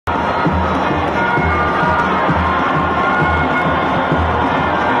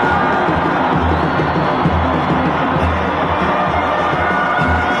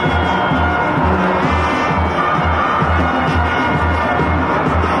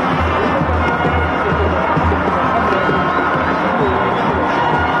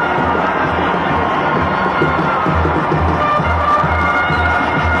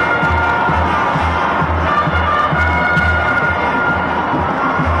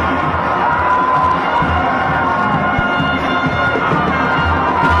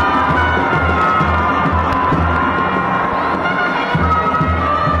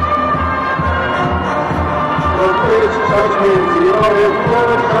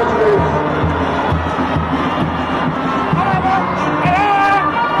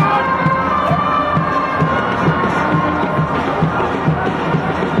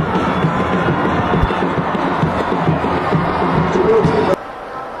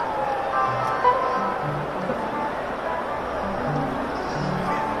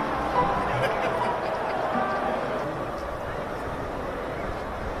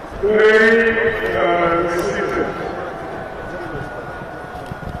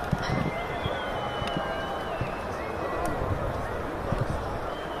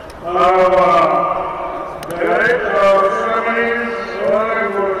our Director of Ceremonies,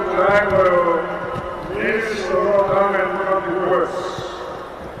 Honorable Mnangagwa, Minister of Government Public Works.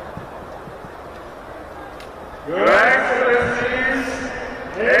 Your Excellencies,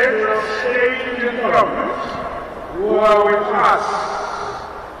 heads of state and government who are with us,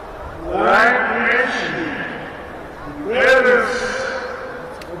 like mentioned, the presence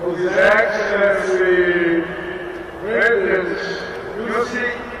of His Excellency President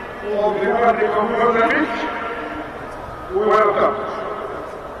Yusuf of the Republic of Mozambique, welcome.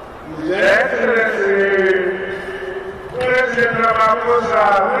 His Excellency President Ramaphosa,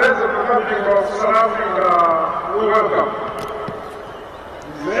 President of the Republic of South Africa, welcome.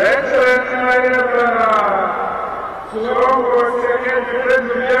 His Excellency Maria Brana, Solomon Secretary President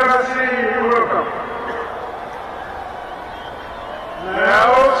of the DRC, welcome. I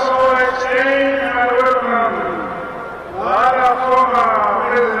also extend my welcome to other former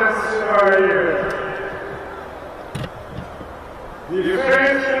presidents who are here. The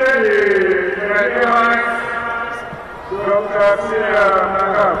First Lady, my dear wife, Dr.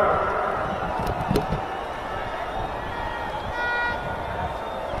 Mnangagwa.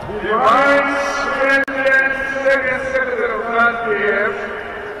 The Vice President, Second Secretary of NPF,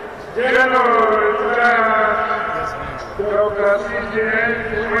 General Retired Dr. C.J.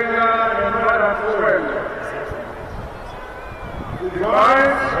 Fuela and Madam Fuela. The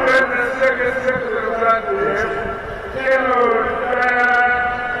Vice President, Second Secretary of NPF, General Retired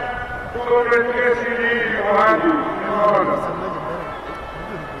Comrade K.C.D. Mohadi, in honor.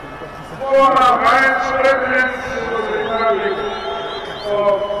 Former Vice Presidents of the Republic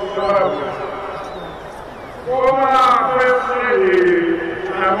of Zimbabwe. Former First Lady,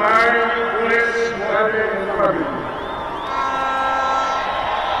 Amai Grace Mugabe and family.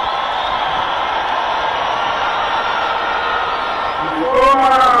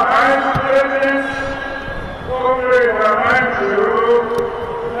 Former Vice President, Comrade Amantu,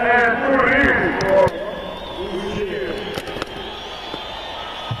 and Puri of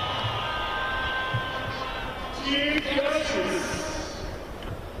Chief Justice,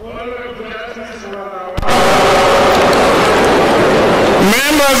 Honorable Justice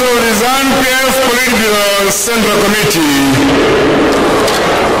members of the ZANU-PF Politburo Central Committee,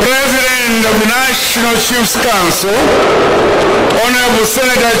 President of the National Chiefs Council, Honorable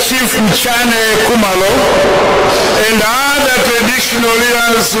Senator Chief Mchane Kumalo, and other traditional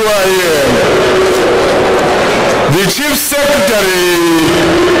leaders who are here. The Chief Secretary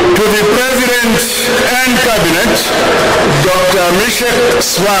to the President and Cabinet, Dr. Mishek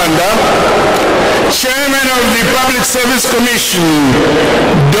Swanda, Chairman of the Public Service Commission,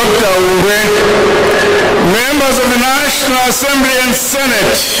 Dr. Ungwe, members of the National Assembly and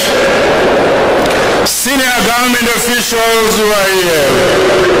Senate, senior government officials who are here,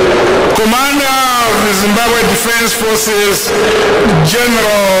 Commander of the Zimbabwe Defense Forces,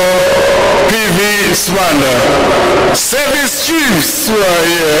 General P.V. Swanda, service chiefs who are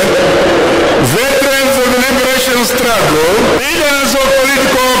here, veterans of the liberation struggle, leaders of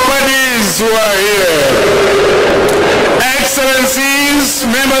political parties who are here, excellencies,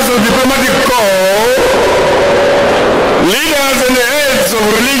 members of the diplomatic corps, leaders and the heads of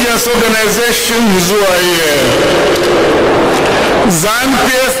religious organizations who are here,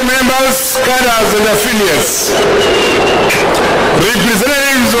 ZANU-PF members, cadres and affiliates,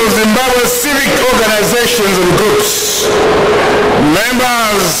 representatives of Zimbabwe civic organizations and groups,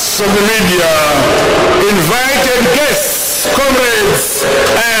 members of the media, invited guests, comrades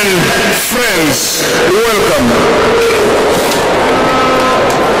and friends, welcome.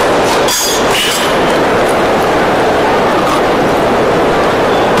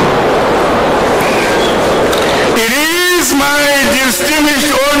 It is my distinguished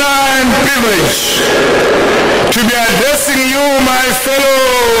honor and privilege to be addressing you, my fellow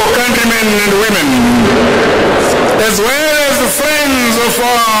countrymen and women, as well as the friends of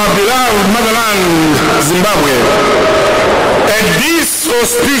our beloved motherland, Zimbabwe, at this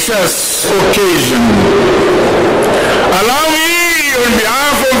auspicious occasion. Allow me, on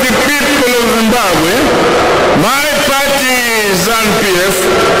behalf of the people of Zimbabwe, my party, ZANU-PF,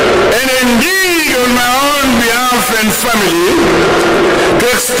 and indeed on my own behalf and family, to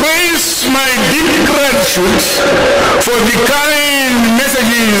express my deep gratitude for the kind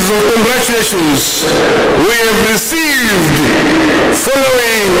messages of congratulations we have received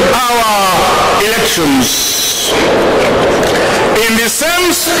following our elections. In the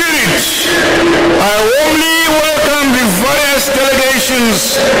same spirit, I warmly welcome the various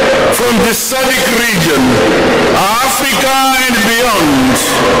delegations from the SADC region, Africa and beyond,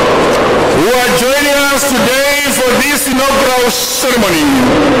 who are joining us today for this inaugural ceremony.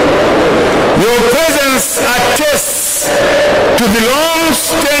 the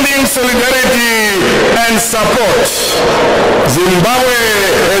long-standing solidarity and support Zimbabwe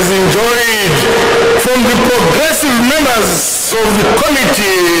has enjoyed from the progressive members of the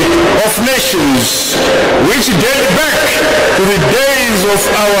Committee of Nations, which date back to the days of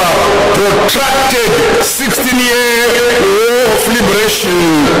our protracted 16-year war of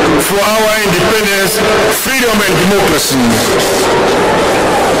liberation for our independence, freedom and democracy.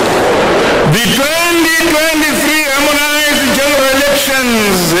 The 2023 harmonized general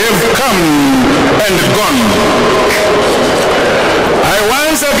elections have come and gone. I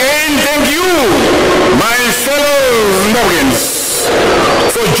once again thank you, my fellow Zimbabweans,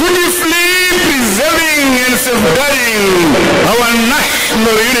 for dutifully preserving and safeguarding our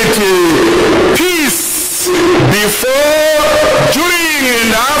national unity, peace before, during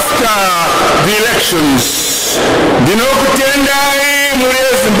and after the elections. Dinokutendai muri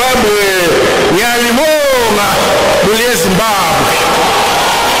Zimbabwe, nyalimoma muri Zimbabwe.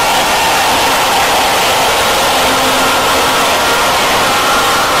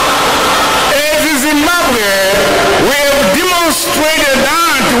 We have demonstrated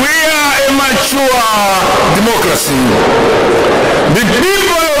that we are a mature democracy. The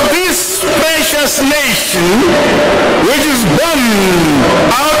people of this precious nation, which is born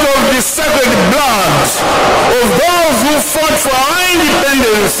out of the sacred blood of those who fought for our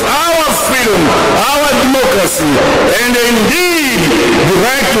independence, our freedom, our democracy, and indeed the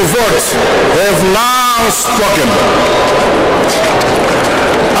right to vote, have now spoken.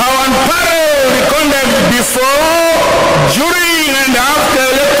 Our unparalleled conduct before, during and after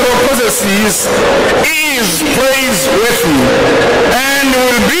electoral processes is praiseworthy and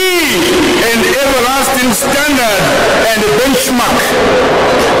will be an everlasting standard and benchmark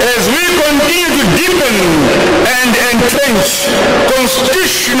as we continue to deepen and entrench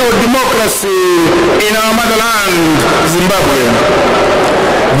constitutional democracy in our motherland, Zimbabwe.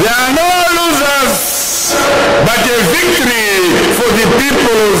 There are no losers, but a victory for the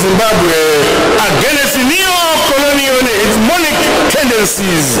people of Zimbabwe against neo-colonial and hegemonic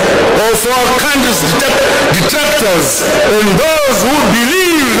tendencies of our country's detractors and those who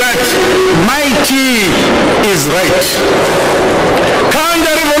believe that mighty is right.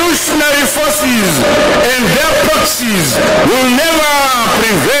 Counter-revolutionary forces and their proxies will never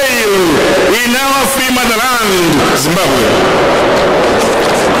prevail in our free motherland, Zimbabwe.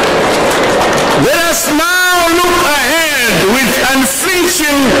 Let us now look ahead with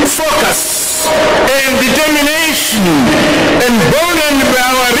unflinching focus and determination, emboldened by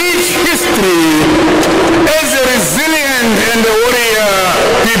our rich history as a resilient and a warrior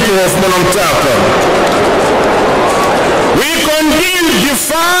people of Mnangagwa. We continue to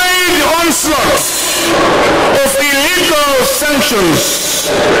defy the onslaught of illegal sanctions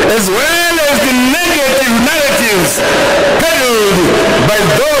as well as the negative narratives peddled by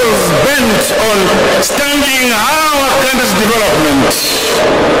those bent on stunting our country's development.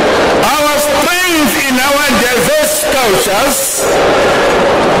 Our strength in our diverse cultures,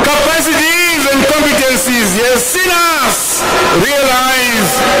 capacities and competencies has seen us realize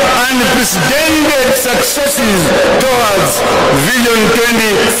unprecedented successes towards Vision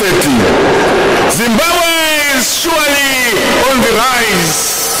 2030. Zimbabwe is surely on the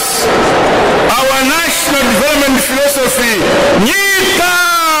rise. Our national development philosophy, Nyika,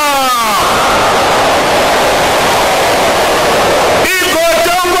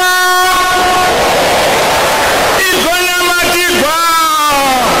 Ikotomba, Ikonamatigwa,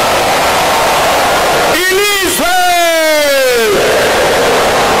 Iniswe,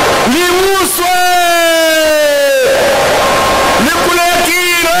 Limuswe,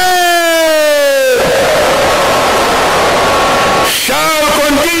 Likulekire, shall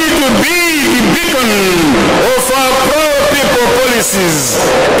continue to be the beacon of our pro-people policies,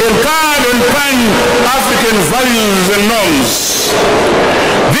 encarned on pan-African values and norms.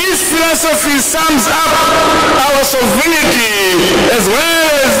 This philosophy sums up our sovereignty as well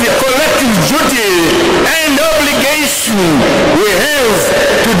as the collective duty and obligation we have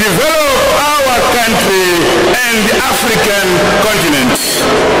to develop our country and the African continent.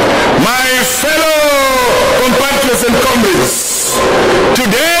 My fellow compatriots and comrades,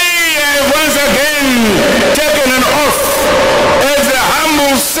 today I have once again taken an oath as a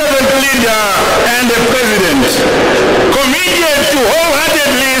humble servant leader and a president, committed to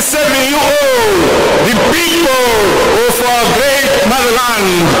wholeheartedly serving you all, the people of our great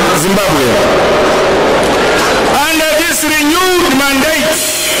motherland, Zimbabwe. Under this renewed mandate,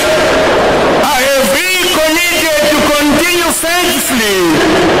 I have been committed to continue faithfully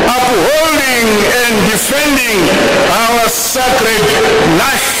upholding and defending our sacred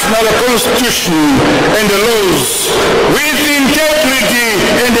national constitution and the laws with integrity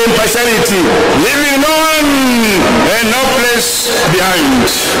universality, leaving no one and no place behind.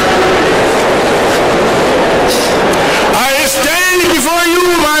 I stand before you,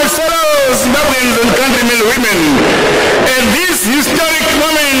 my fellow Zimbabweans and countrymen and women, at this historic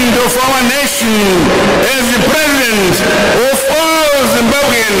moment of our nation, as the president of all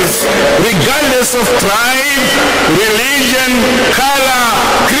Zimbabweans, regardless of tribe, religion, color,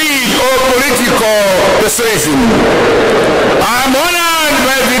 creed, or political persuasion. I am honored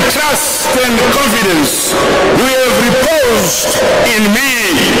by the trust and confidence you have reposed in me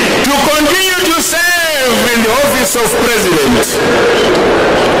to continue to serve in the office of president.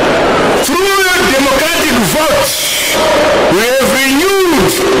 Through your democratic vote, we have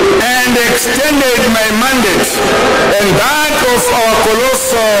renewed and extended my mandate and that of our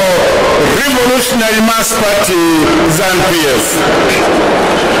colossal revolutionary mass party, ZANU-PF.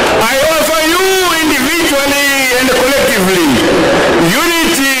 I offer you individually and collectively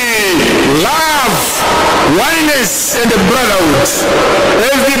unity, love, oneness, and brotherhood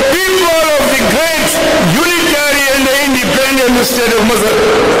as the people of the great unitary and independent state of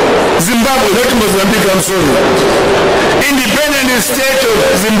Zimbabwe, not Mozambique, I'm sorry. Independent state of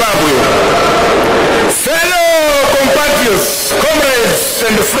Zimbabwe. Fellow compatriots, comrades,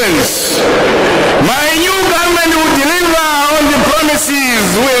 and friends, my new government will deliver on the promises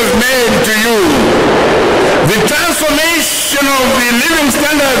we have made to you. The transformation of the living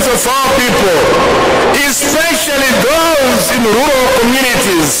standards of our people, especially those in rural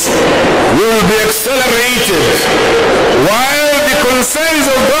communities, will be accelerated, while the concerns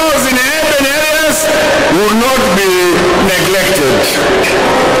of those in urban areas will not be neglected.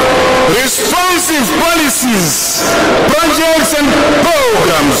 Responsive policies, projects, and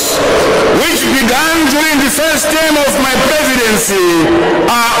programs which began during the first term of my presidency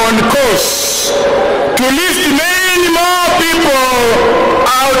are on course to lift many more people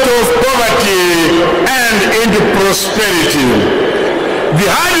out of poverty and into prosperity. The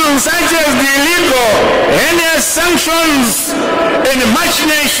hurdles such as the illegal, heinous sanctions and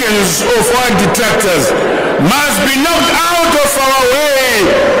machinations of our detractors must be knocked out of our way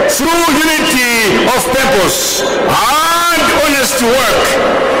through unity of purpose, hard, honest work,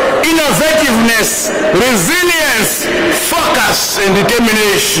 innovativeness, resilience, focus, and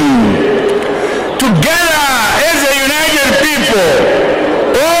determination. Together as a united people,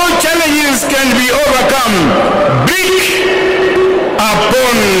 all challenges can be overcome, brick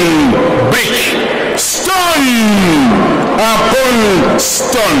upon brick, stone upon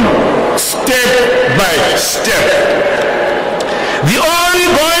stone, step by step. The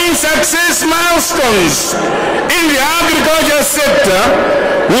ongoing success milestones in the agriculture sector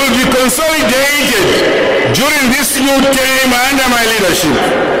will be consolidated during this new term under my leadership.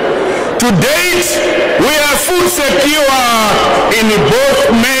 To date, we are food secure in both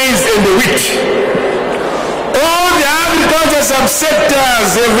maize and wheat. All the agriculture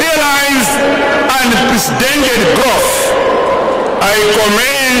subsectors have realized unprecedented growth. I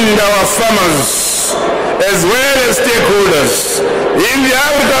commend our farmers as well as stakeholders in the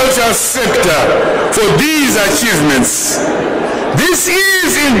agriculture sector for these achievements. This is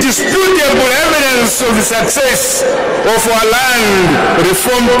indisputable evidence of the success of our land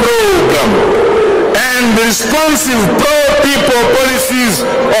reform program and the responsive pro-people policies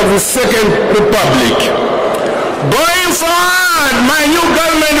of the Second Republic. Going forward, my new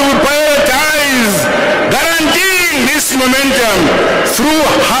government will prioritize guaranteeing this momentum through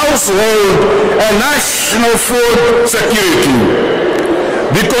household and national food security.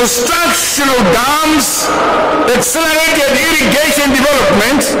 The construction of dams, accelerated irrigation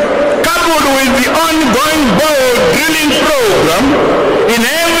development, coupled with the ongoing bore drilling program in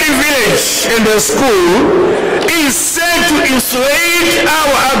every village and school, is set to insulate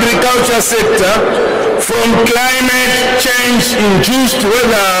our agriculture sector from climate change-induced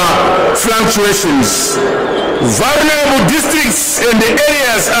weather fluctuations. Vulnerable districts and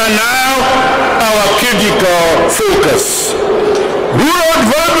areas are now our critical focus. Rural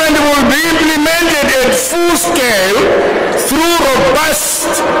development will be implemented at full scale through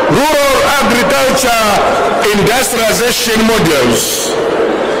robust rural agriculture industrialization models.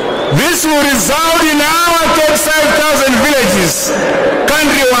 This will result in our 35,000 villages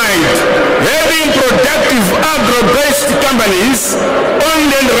countrywide having productive agro-based companies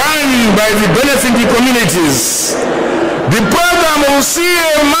owned and run by the benefiting communities. The program will see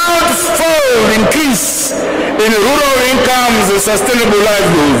a multi-fold increase in rural incomes and sustainable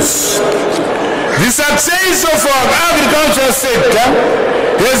livelihoods. The success of our agriculture sector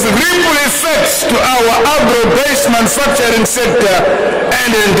has ripple effects to our agro-based manufacturing sector and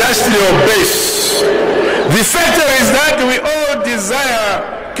industrial base. The factor is that we all desire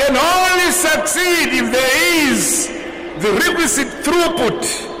desire can only succeed if there is the requisite throughput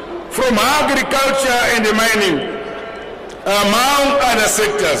from agriculture and mining, among other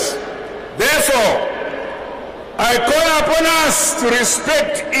sectors. Therefore, I call upon us to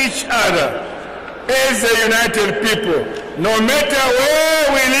respect each other as a united people, no matter where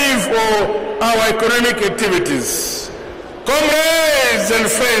we live or our economic activities. Comrades and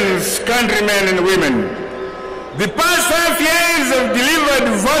friends, countrymen and women, the past 5 years have delivered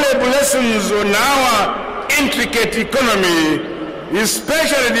valuable lessons on our intricate economy,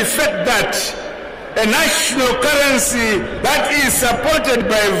 especially the fact that a national currency that is supported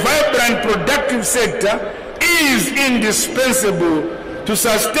by a vibrant productive sector is indispensable to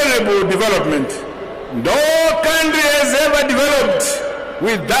sustainable development. No country has ever developed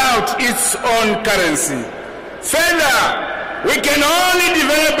without its own currency. Further, we can only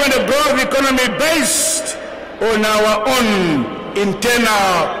develop and grow the economy based on our own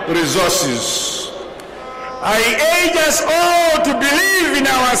internal resources. I urge us all to believe in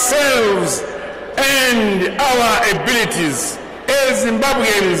ourselves and our abilities as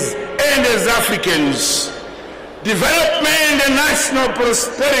Zimbabweans and as Africans. Development and national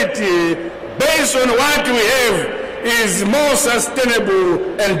prosperity based on what we have is more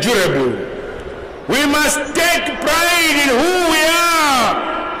sustainable and durable. We must take pride in who we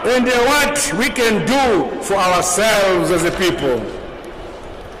are and what we can do for ourselves as a people.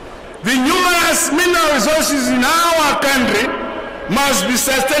 The numerous mineral resources in our country must be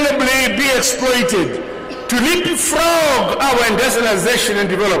sustainably be exploited to leapfrog our industrialization and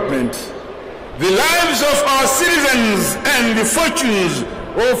development. The lives of our citizens and the fortunes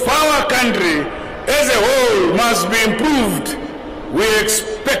of our country as a whole must be improved. We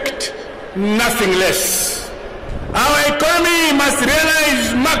expect nothing less. Our economy must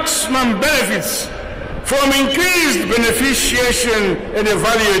realize maximum benefits from increased beneficiation and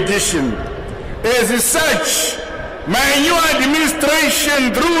value addition. As such, my new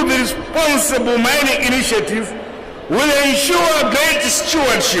administration, through the Responsible Mining Initiative, will ensure great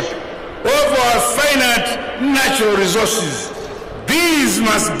stewardship of our finite natural resources. These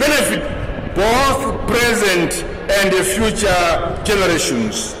must benefit both present and future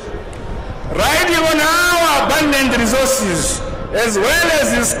generations. Riding on our abundant resources, as well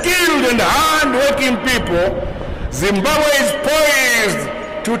as the skilled and hard-working people, Zimbabwe is poised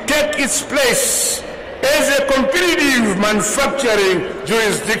to take its place as a competitive manufacturing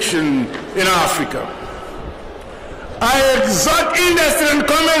jurisdiction in Africa. I exhort industry and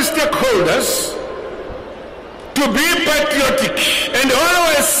commerce stakeholders to be patriotic and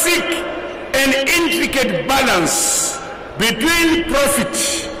always seek an intricate balance between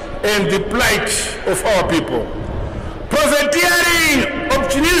profit and the plight of our people. Profiteering,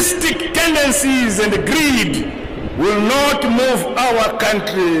 opportunistic tendencies and greed will not move our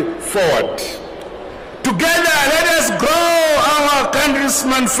country forward. Together, let us grow our country's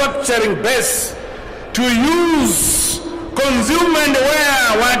manufacturing base to use, consume and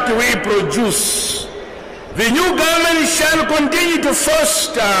wear what we produce. The new government shall continue to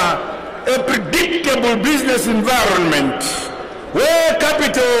foster a predictable business environment where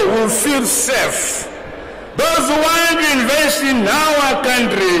capital will feel safe. Those who want to invest in our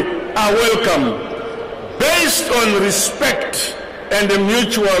country are welcome, based on respect and the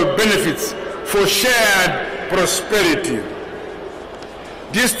mutual benefits for shared prosperity.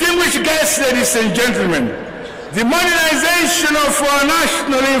 Distinguished guests, ladies and gentlemen, the modernization of our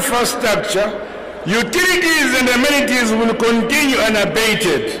national infrastructure, utilities and amenities will continue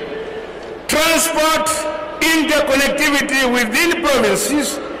unabated. Transport, interconnectivity within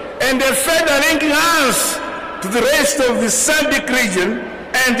provinces, and a further linking us to the rest of the SADC region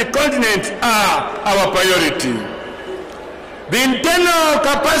and the continent are our priority. The internal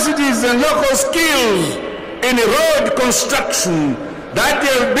capacities and local skills in road construction that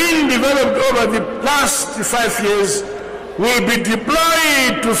have been developed over the last 5 years will be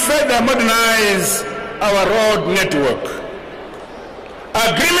deployed to further modernize our road network.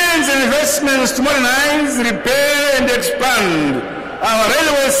 Agreements and investments to modernize, repair and expand our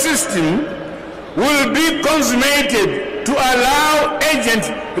railway system will be consummated to allow urgent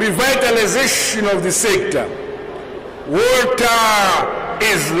revitalization of the sector. Water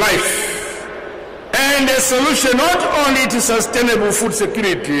is life, and a solution not only to sustainable food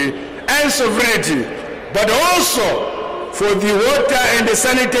security and sovereignty, but also for the water and the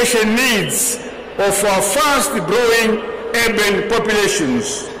sanitation needs of our fast-growing urban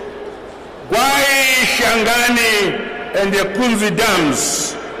populations. Gwai, Shangani, and the Kunzi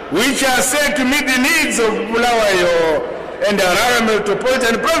dams, which are said to meet the needs of Bulawayo and Harare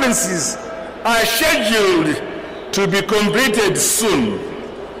metropolitan provinces, are scheduled to be completed soon.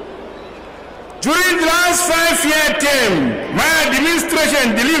 During the last 5-year term, my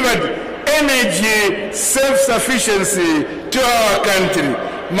administration delivered energy self-sufficiency to our country.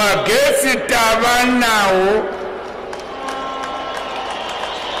 Magetsi tavanao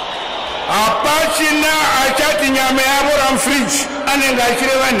apachina achati nyame yavo ramfridge anenge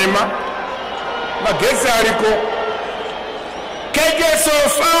achireva nhema magetsi ariko. Cadres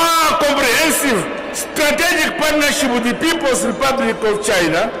of our comprehensive strategic partnership with the People's Republic of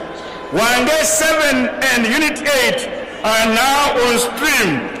China, Wangé 7 and Unit 8 are now on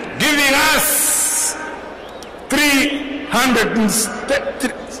stream, giving us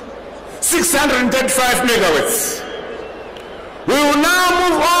 635 megawatts. We will now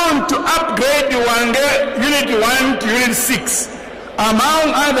move on to upgrade the Wangé Unit 1 to Unit 6,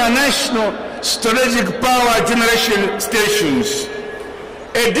 among other national strategic power generation stations.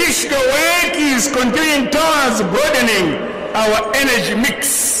 Additional work is continuing towards broadening our energy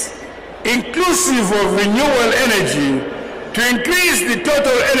mix, inclusive of renewable energy, to increase the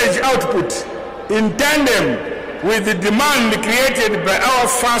total energy output in tandem with the demand created by our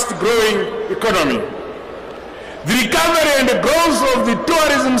fast-growing economy. The recovery and the growth of the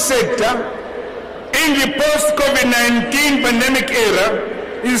tourism sector in the post-COVID-19 pandemic era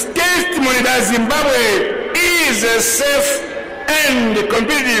is testimony that Zimbabwe is a safe and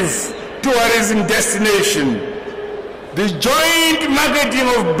competitive tourism destination. The joint marketing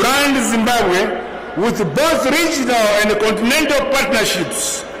of brand Zimbabwe with both regional and continental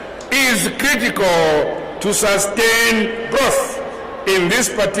partnerships is critical to sustain growth in this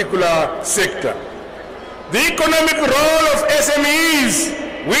particular sector. The economic role of SMEs,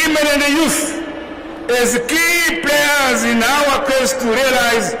 women and the youth, as key players in our quest to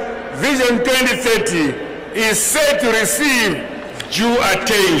realize Vision 2030 is set to receive due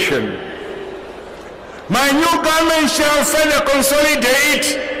attention. My new government shall further consolidate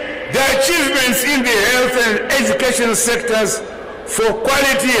the achievements in the health and education sectors for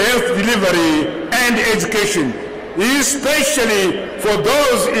quality health delivery and education, especially for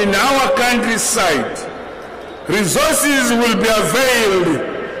those in our countryside. Resources will be availed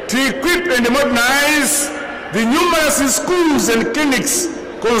to equip and modernize the numerous schools and clinics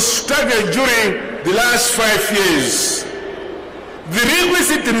constructed during the last 5 years. The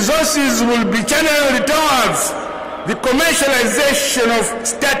requisite resources will be channeled towards the commercialization of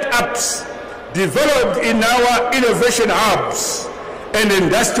startups developed in our innovation hubs and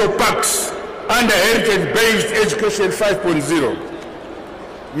industrial parks under heritage-based education 5.0.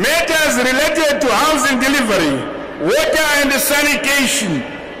 Matters related to housing delivery, water and sanitation,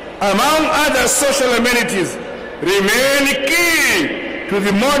 among other social amenities, remain key to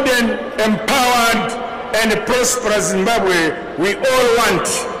the modern, empowered, and prosperous Zimbabwe we all want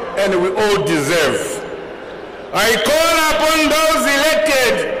and we all deserve. I call upon those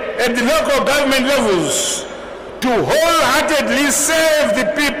elected at the local government levels to wholeheartedly serve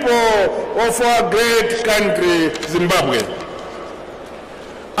the people of our great country, Zimbabwe.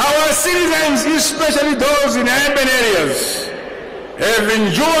 Our citizens, especially those in urban areas, have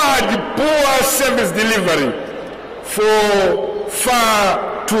endured poor service delivery for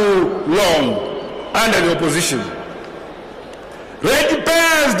far too long under the opposition.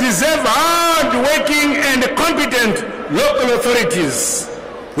 Ratepayers deserve hard-working and competent local authorities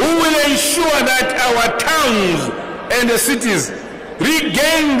who will ensure that our towns and cities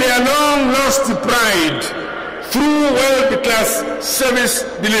regain their long-lost pride through world-class service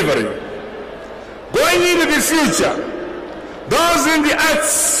delivery. Going into the future, those in the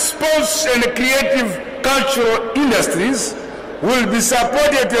arts, sports, and creative cultural industries will be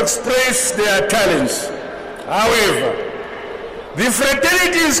supported to express their talents. However, the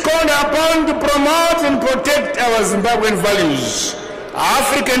fraternity is called upon to promote and protect our Zimbabwean values,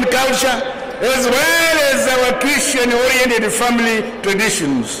 African culture, as well as our Christian-oriented family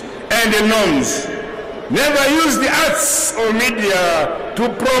traditions and norms. Never use the arts or media to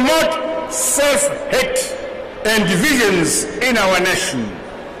promote self-hate and divisions in our nation.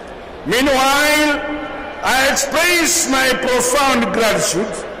 Meanwhile, I express my profound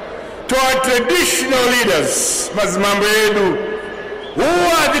gratitude to our traditional leaders, Mazimambedu, who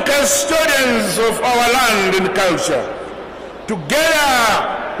are the custodians of our land and culture,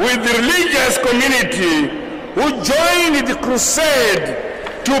 together with the religious community who joined the crusade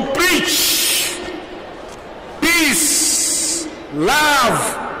to preach peace, love,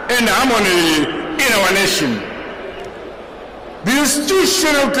 and harmony in our nation. The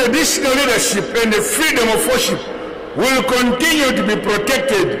institution of traditional leadership and the freedom of worship will continue to be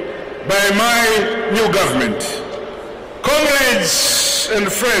protected by my new government. Comrades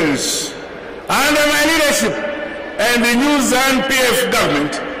and friends, under my leadership, and the new ZANU-PF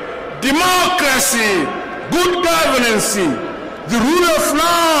government, democracy, good governance, the rule of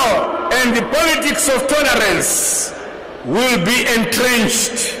law, and the politics of tolerance will be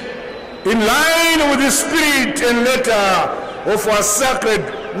entrenched in line with the spirit and letter of our sacred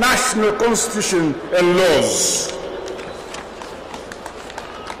national constitution and laws.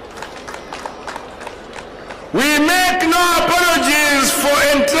 We make no apologies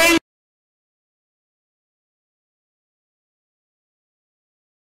for entrenching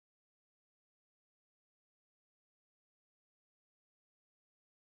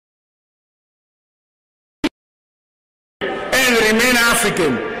and remain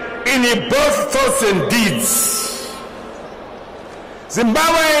African in both thoughts and deeds.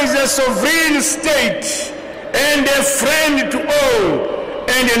 Zimbabwe is a sovereign state and a friend to all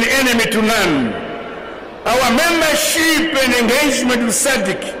and an enemy to none. Our membership and engagement with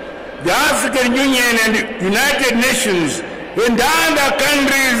SADC, the African Union and the United Nations and other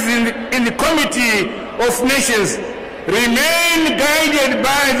countries in the Committee of Nations remain guided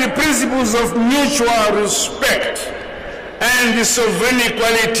by the principles of mutual respect and the sovereign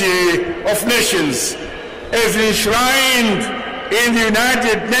equality of nations as enshrined in the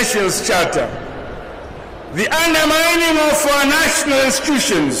United Nations Charter. The undermining of our national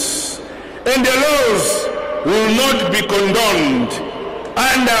institutions and the laws will not be condoned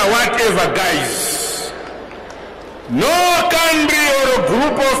under whatever guise. No country or a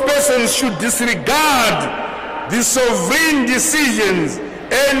group of persons should disregard the sovereign decisions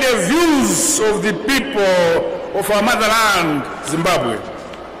and the views of the people of our motherland, Zimbabwe.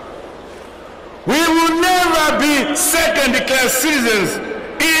 We will never be second-class citizens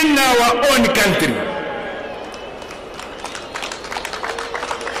in our own country.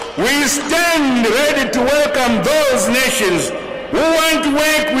 We stand ready to welcome those nations who want to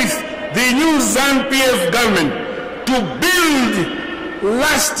work with the new ZANU-PF government to build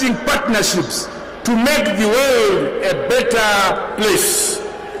lasting partnerships to make the world a better place.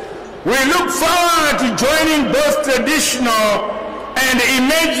 We look forward to joining both traditional and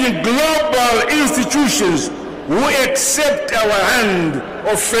emerging global institutions who accept our hand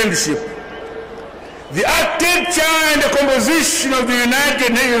of friendship. The architecture and the composition of the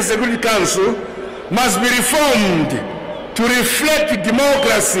United Nations Security Council must be reformed to reflect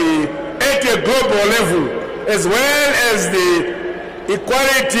democracy at a global level as well as the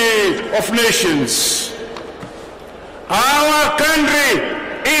equality of nations. Our country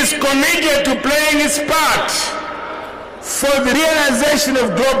is committed to playing its part for the realization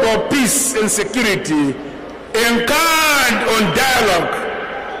of global peace and security, anchored on dialogue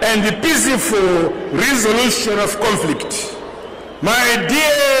and the peaceful resolution of conflict. My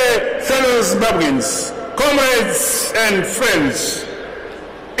dear fellow Zimbabweans, comrades and friends,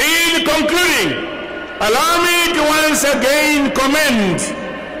 in concluding, allow me to once again commend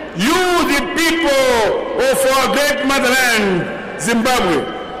you, the people of our great motherland, Zimbabwe,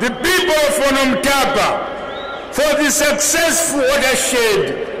 the people of Onomtapa, for the successful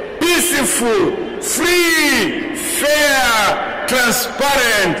watershed, peaceful, free, fair,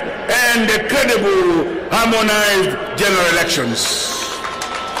 transparent, and credible, harmonized general elections.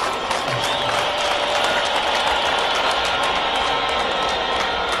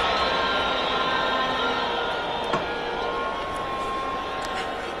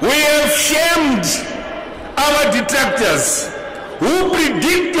 We have shamed our detractors who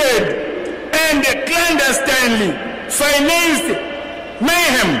predicted and clandestinely financed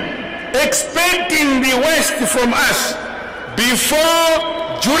mayhem, expecting the West from us.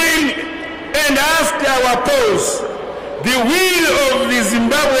 Before, during, and after our pause, the will of the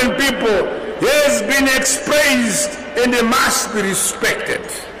Zimbabwean people has been expressed and must be respected.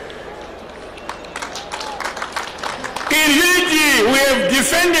 In unity, we have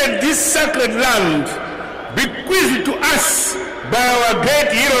defended this sacred land, bequeathed to us by our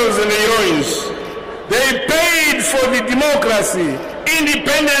great heroes and heroines. They paid for the democracy,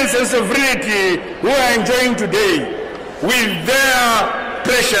 independence, and sovereignty we are enjoying today with their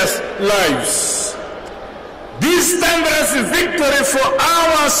precious lives. This thunderous victory for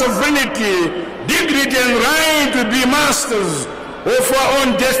our sovereignty, dignity, and right to be masters of our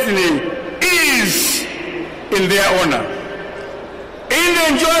own destiny is in their honor. In the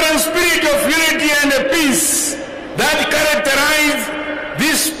enduring spirit of unity and peace that characterized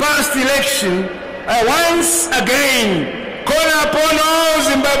this past election, I once again call upon all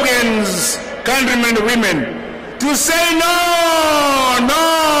Zimbabweans, countrymen and women, to say no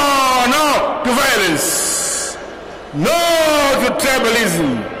to violence, no to tribalism,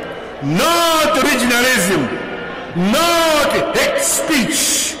 no to regionalism, no to hate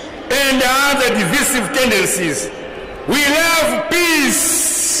speech and other divisive tendencies We love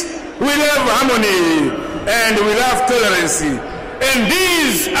peace, we love harmony, and we love tolerance. And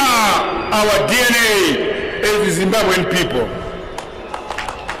these are our DNA as the Zimbabwean people.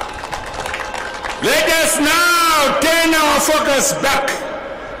 Let us now turn our focus back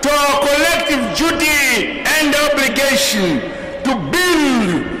to our collective duty and obligation to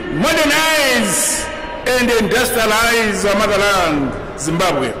build, modernize, and industrialize our motherland,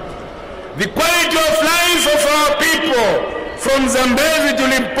 Zimbabwe. The quality of life of our people, from Zambezi to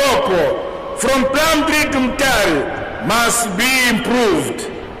Limpopo, from Plumtree to Mtari, must be improved.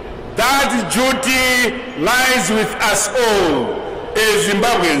 That duty lies with us all as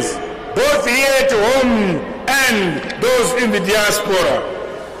Zimbabweans, both here at home and those in the diaspora.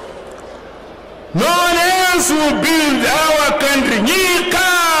 No one else will build our country.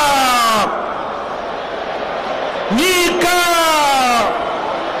 Nika!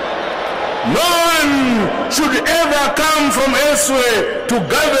 No one should ever come from elsewhere to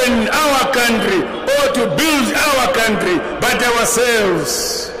govern our country or to build our country but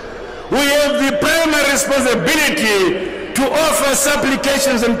ourselves. We have the primary responsibility to offer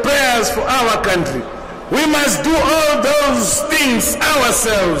supplications and prayers for our country. We must do all those things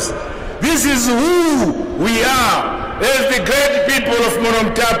ourselves. This is who we are as the great people of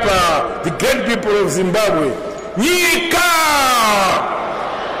Monomtapa, the great people of Zimbabwe. Nyika!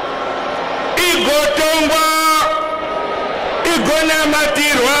 Igotongwa!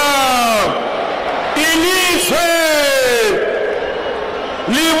 Igonamatirwa! Iliswe!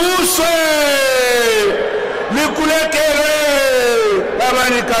 Liwuswe! Likulekere!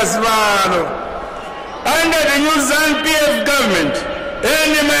 Abanikazi bano. Under the new ZANU-PF government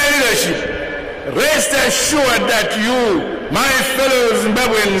and my leadership, rest assured that you, my fellow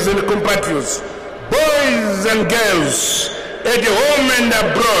Zimbabweans and compatriots, boys and girls, at home and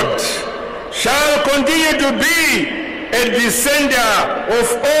abroad, shall continue to be at the center of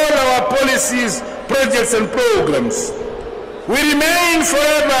all our policies, projects and programs. We remain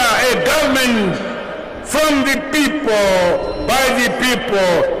forever a government from the people, by the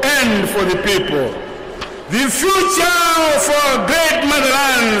people, and for the people. The future of our great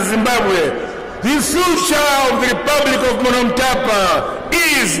motherland, Zimbabwe, the future of the Republic of Monomtapa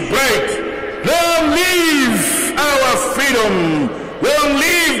is bright. Long live our freedom, long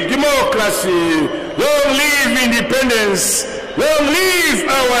live democracy, long live independence, long live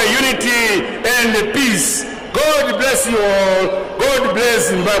our unity and peace. God bless you all. God bless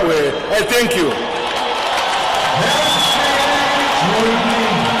Zimbabwe. I thank you.